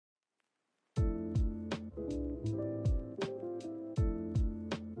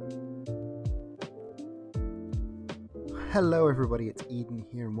Hello everybody, it's Eden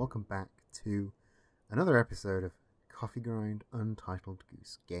here and welcome back to another episode of Coffee Grind Untitled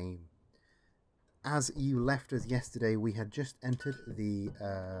Goose Game. As you left us yesterday, we had just entered the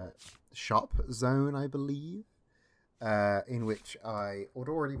shop zone, I believe, in which I had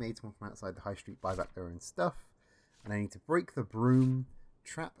already made someone from outside the high street buy back their own stuff, and I need to break the broom,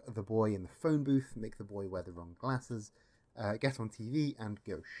 trap the boy in the phone booth, make the boy wear the wrong glasses, get on TV, and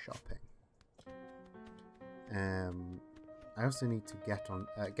go shopping. I also need to get on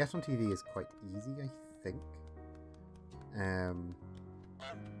TV is quite easy, I think.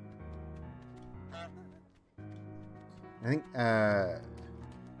 I think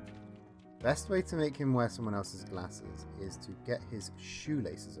best way to make him wear someone else's glasses is to get his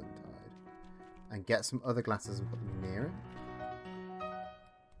shoelaces untied and get some other glasses and put them near him.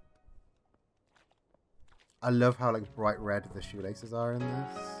 I love how like bright red the shoelaces are in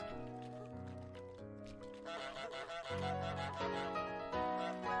this.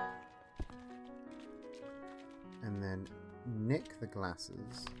 And then nick the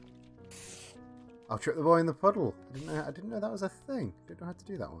glasses. I'll trip the boy in the puddle. I didn't know that was a thing. Didn't know how to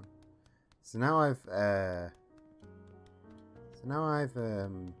do that one. So now I've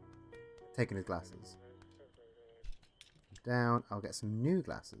taken his glasses. Down. I'll get some new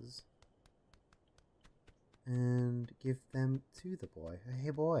glasses and give them to the boy. Hey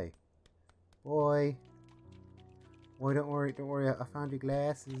boy, boy, don't worry. I found your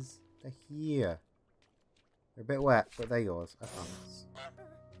glasses. They're here. They're a bit wet, but they're yours. I promise.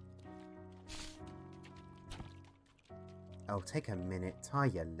 Oh, take a minute. Tie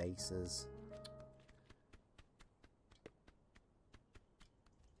your laces.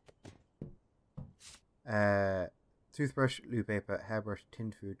 Toothbrush, loo paper, hairbrush,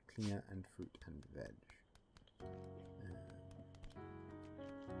 tinned food, cleaner, and fruit and veg.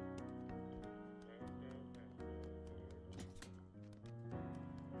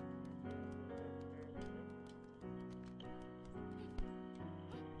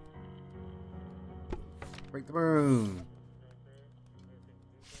 Break the broom!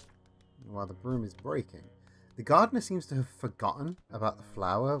 While the broom is breaking. The gardener seems to have forgotten about the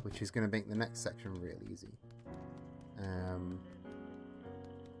flower, which is going to make the next section real easy.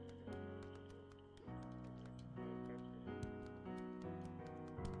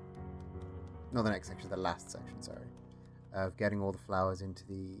 Not the next section, the last section, sorry. Of getting all the flowers into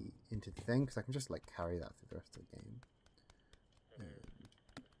the thing, because I can just like carry that through the rest of the game.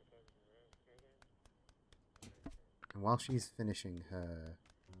 And while she's finishing her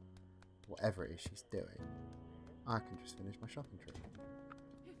whatever it is she's doing, I can just finish my shopping trip.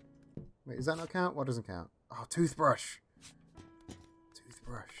 Wait, does that not count? What doesn't count? Oh, toothbrush!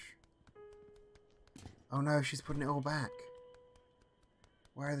 Toothbrush. Oh no, she's putting it all back.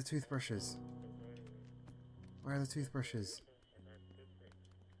 Where are the toothbrushes? Where are the toothbrushes?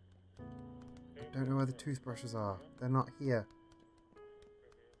 I don't know where the toothbrushes are. They're not here.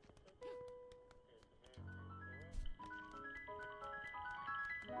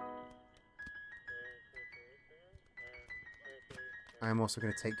 I'm also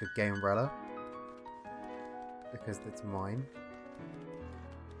going to take your gay umbrella because it's mine.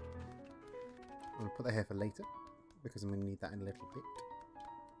 I'm going to put that here for later because I'm going to need that in a little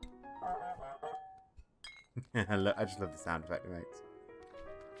bit. I just love the sound effect it makes.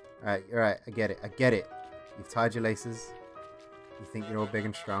 Alright, I get it. You've tied your laces. You think you're all big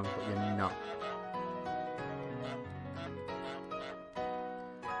and strong, but you're not.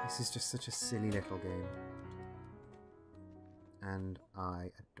 This is just such a silly little game. And I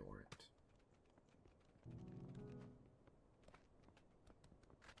adore it.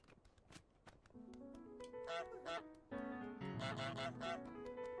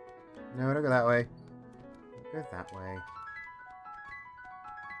 No, don't go that way. Don't go that way.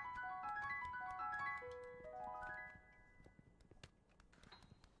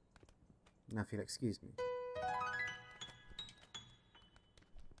 Now if you'll excuse me.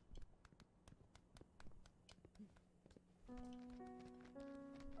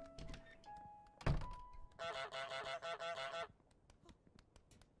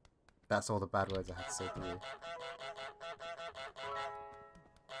 That's all the bad words I have to say to you.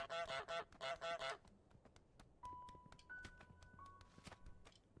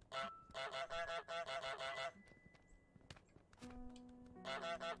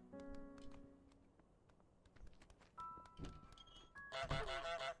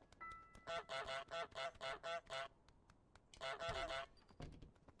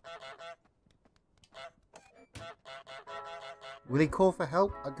 Will he call for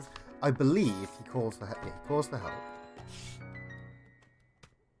help? I believe he calls for help. Yeah, he calls for help.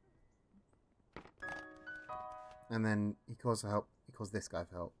 And then he calls for help. He calls this guy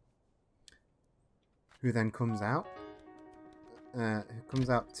for help. Who then comes out. Who comes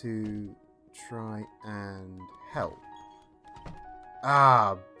out to try and help.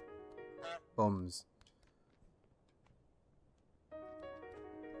 Ah! Bums.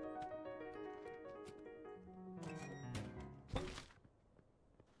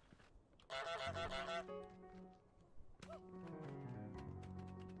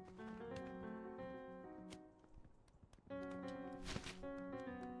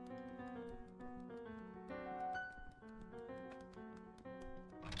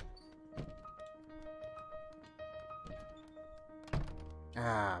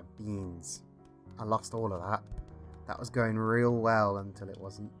 Ah, beans. I lost all of that. That was going real well until it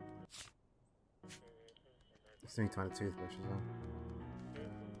wasn't. Still need to find a toothbrush as well.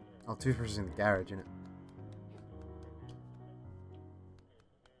 Oh, toothbrush is in the garage, innit?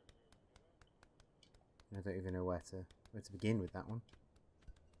 I don't even know where to begin with that one.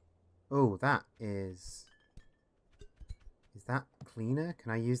 Oh, that is... Is that cleaner?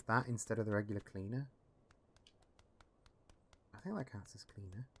 Can I use that instead of the regular cleaner? I think that counts as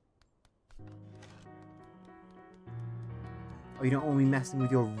cleaner. Oh, you don't want me messing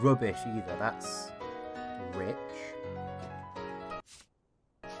with your rubbish either. That's rich.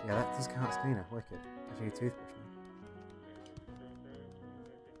 Yeah, that does count as cleaner. Wicked. I need a toothbrush now.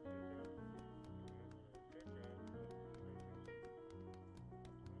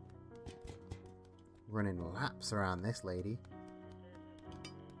 Running laps around this lady.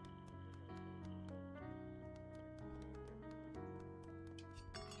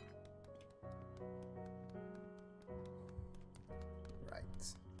 Right.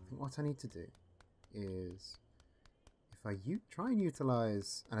 I think what I need to do is, if I try and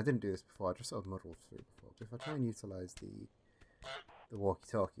utilize, and I didn't do this before, I just sort of muddled through before, but if I try and utilize the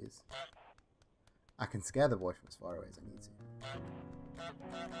walkie-talkies, I can scare the boy from as far away as I need to.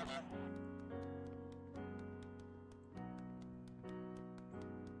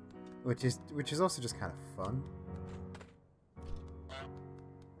 Which is also just kind of fun.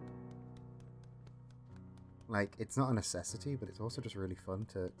 Like, it's not a necessity, but it's also just really fun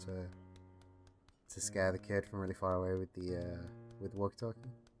to scare the kid from really far away with the walkie-talkie.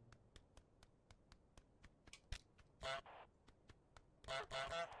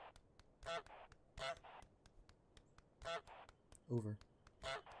 Over.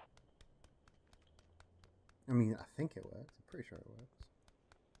 I mean, I think it works. I'm pretty sure it works.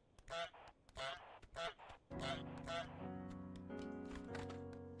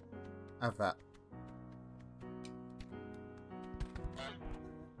 Have that.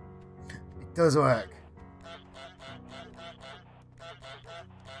 It does work.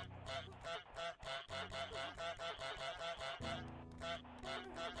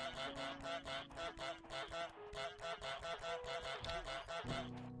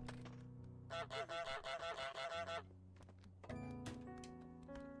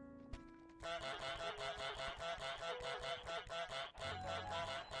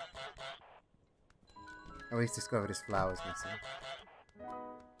 Oh, he's discovered his flower's missing.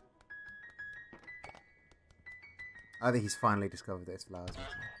 I think he's finally discovered that his flower's missing.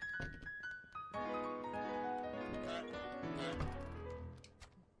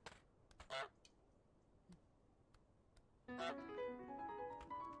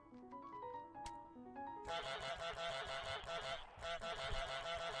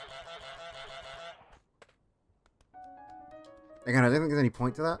 Again, I don't think there's any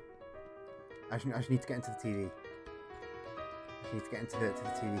point to that. I just need to get into the TV. I just need to get into the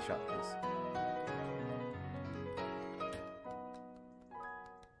TV shop, please.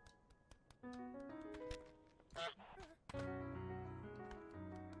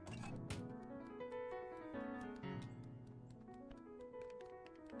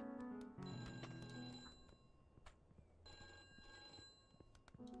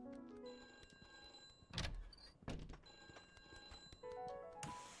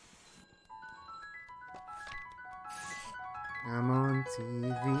 I'm on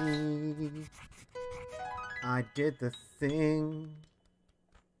TV. I did the thing.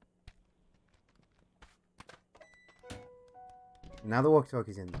 Now the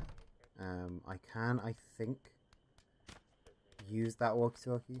walkie-talkie's in there. I think, use that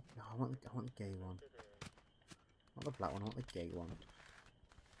walkie-talkie. No, I want the gay one. Not the black one, I want the gay one.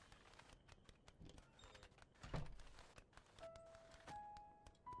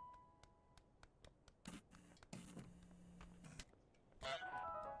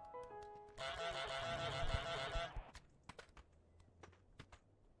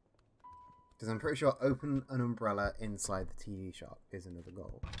 Because I'm pretty sure open an umbrella inside the TV shop is another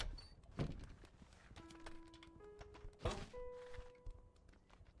goal.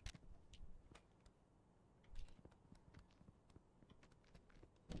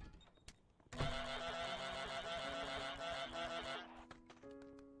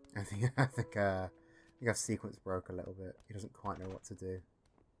 I think our sequence broke a little bit. He doesn't quite know what to do.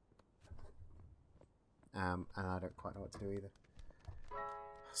 And I don't quite know what to do either.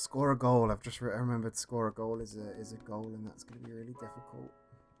 Score a goal. I've just remembered score a goal is a goal, and that's going to be really difficult.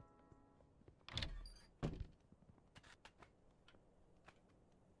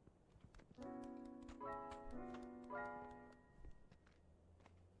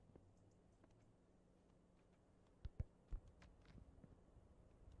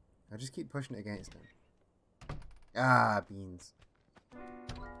 I just keep pushing it against him. Ah, beans.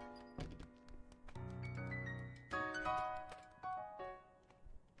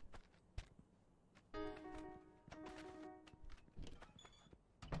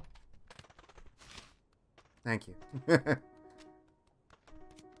 Thank you.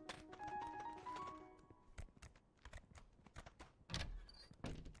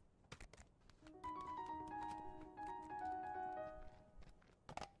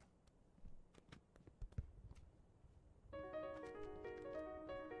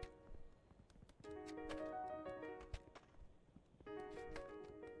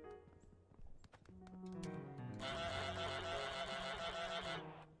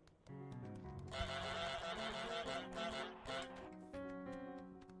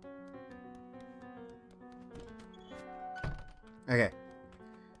 Okay.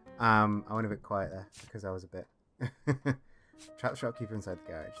 I went a bit quiet there because I was a bit trap shopkeeper inside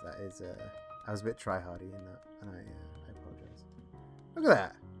the garage. That is, I was a bit try-hardy in that, and I apologize. Look at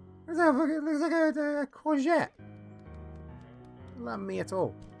that. It looks like a courgette. Not me at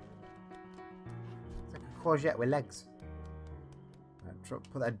all. It's like a courgette with legs. Right,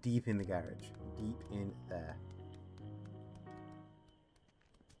 put that deep in the garage. Deep in there.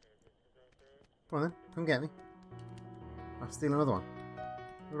 Come on then, come get me. I'll steal another one.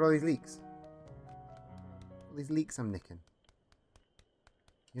 Look at all these leaks. All these leaks I'm nicking.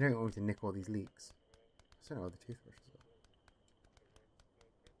 You don't want me to nick all these leaks. I don't know where the toothbrush is.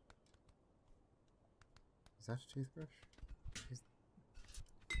 Is that a toothbrush?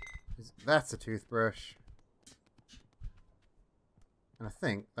 That's a toothbrush. And I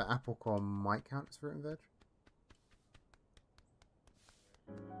think that apple core might count as fruit and veg.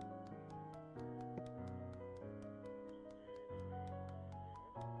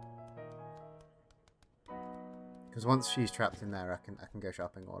 Because once she's trapped in there, I can go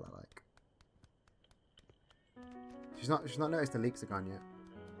shopping all I like. She's not noticed the leaks are gone yet.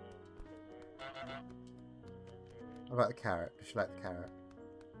 What about the carrot? Does she like the carrot?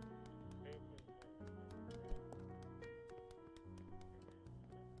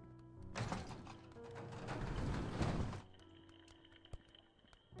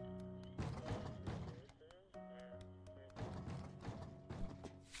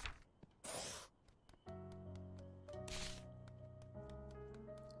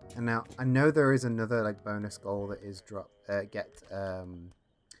 And now I know there is another like bonus goal that is get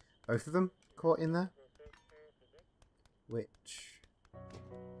both of them caught in there, which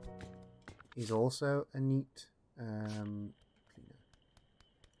is also a neat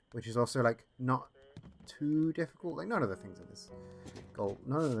which is also like not too difficult. Like none of the things in this goal,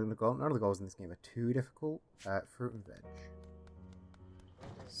 none of the goals in this game are too difficult. Fruit and veg.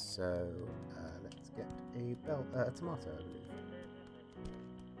 So let's get a tomato, I believe.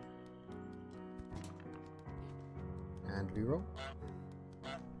 And loo roll.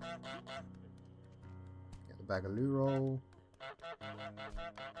 Get the bag of loo roll.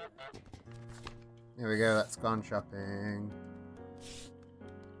 There we go, that's gone shopping.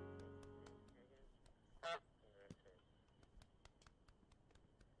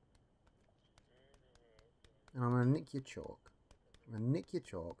 And I'm going to nick your chalk. I'm going to nick your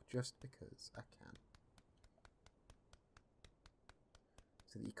chalk just because I can.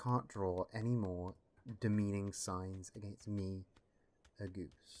 So that you can't draw any more demeaning signs against me, a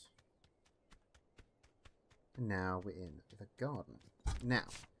goose. And now we're in the garden. Now,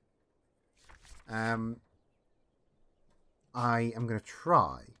 I am going to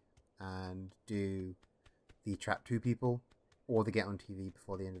try and do the trap 2 people or the get on TV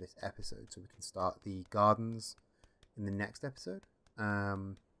before the end of this episode, so we can start the gardens in the next episode.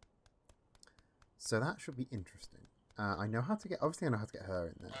 So that should be interesting. I know how to get. Obviously, I know how to get her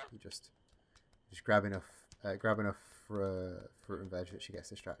in there. You just grab enough fruit and veg that she gets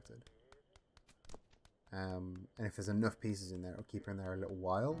distracted. And if there's enough pieces in there, I'll keep her in there a little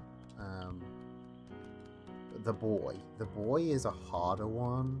while. The boy is a harder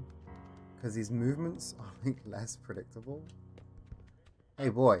one because his movements are like less predictable. Hey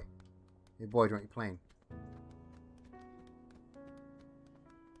boy, do you want your plane?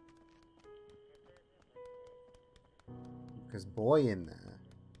 Because boy in there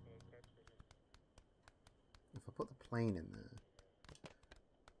plane in there.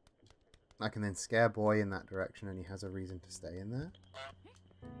 I can then scare boy in that direction and he has a reason to stay in there.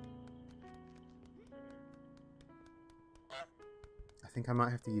 I think I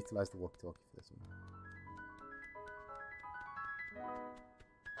might have to utilize the walkie-talkie for this one.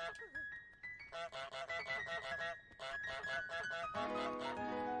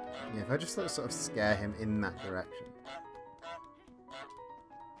 Yeah, if I just sort of scare him in that direction.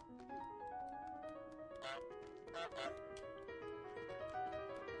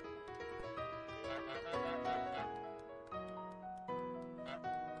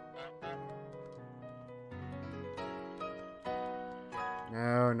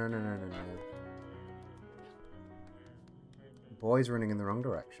 No. Boy's running in the wrong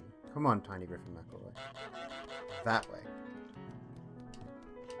direction. Come on, Tiny Griffin McElroy. That way.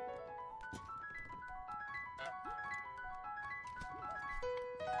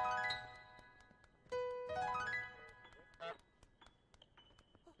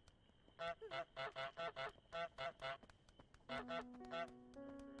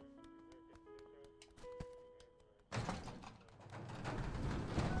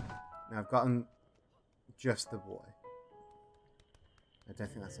 Now I've gotten just the boy. I don't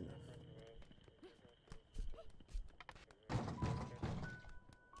think that's enough.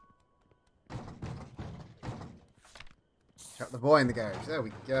 Trap the boy in the garage. There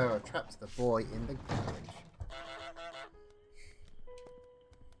we go. I trapped the boy in the garage.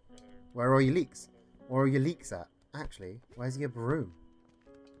 Where are all your leaks? Where are your leaks at? Actually, where's your broom?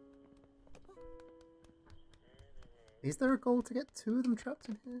 Is there a goal to get 2 of them trapped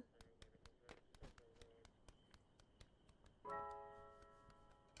in here?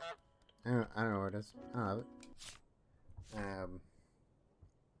 I don't know where it is. I don't have it.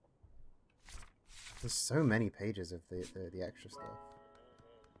 There's so many pages of the extra stuff.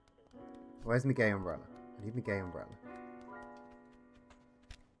 Where's my gay umbrella? I need my gay umbrella.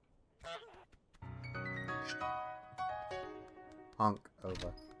 Honk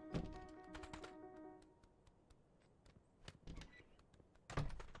over.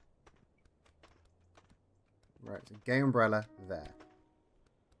 Right, so gay umbrella there.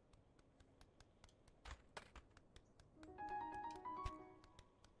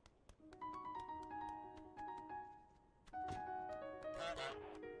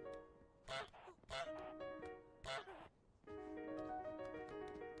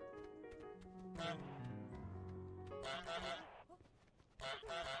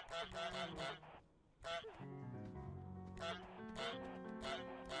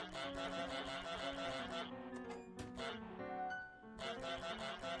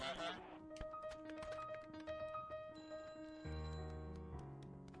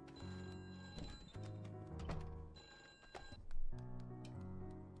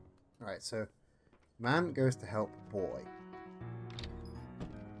 Alright, so man goes to help boy.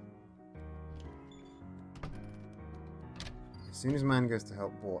 As soon as man goes to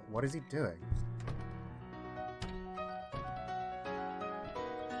help boy, what is he doing?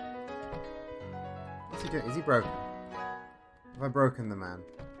 What's he doing? Is he broken? Have I broken the man?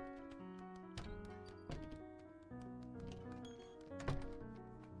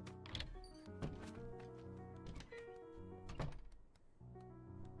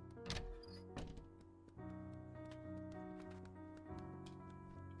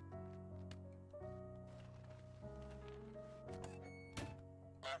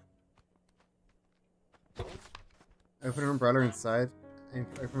 Open an umbrella inside.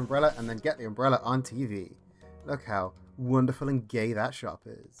 Open umbrella and then get the umbrella on TV. Look how wonderful and gay that shop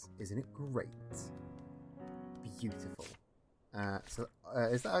is. Isn't it great? Beautiful.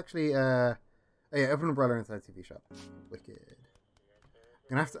 Is that actually oh yeah, open umbrella inside TV shop. Wicked.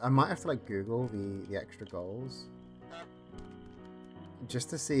 I might have to like Google the extra goals. Just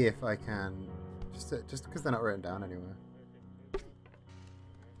to see if I can just because they're not written down anywhere.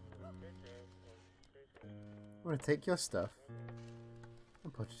 I'm going to take your stuff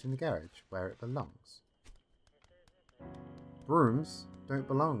and put it in the garage where it belongs. Brooms don't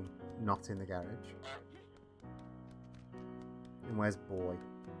belong not in the garage. And where's boy?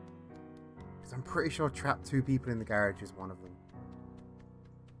 Because I'm pretty sure trap 2 people in the garage is one of them.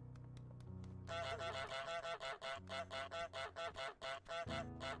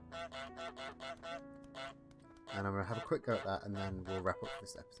 And I'm going to have a quick go at that and then we'll wrap up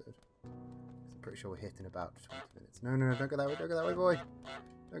this episode. I'm pretty sure we're hitting about 20 minutes. No, don't go that way, boy.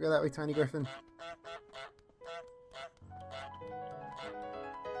 Don't go that way, Tiny Griffin.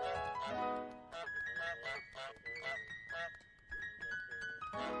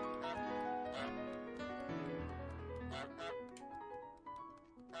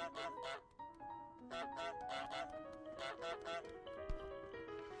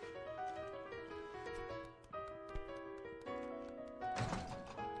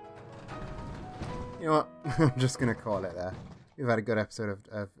 You know what? I'm just going to call it there. We've had a good episode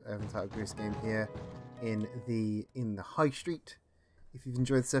of Untitled Goose Game here in the High Street. If you've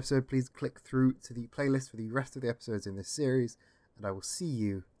enjoyed this episode, please click through to the playlist for the rest of the episodes in this series, and I will see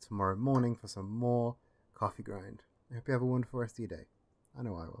you tomorrow morning for some more Coffee Grind. I hope you have a wonderful rest of your day. I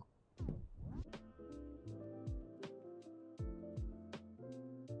know I will.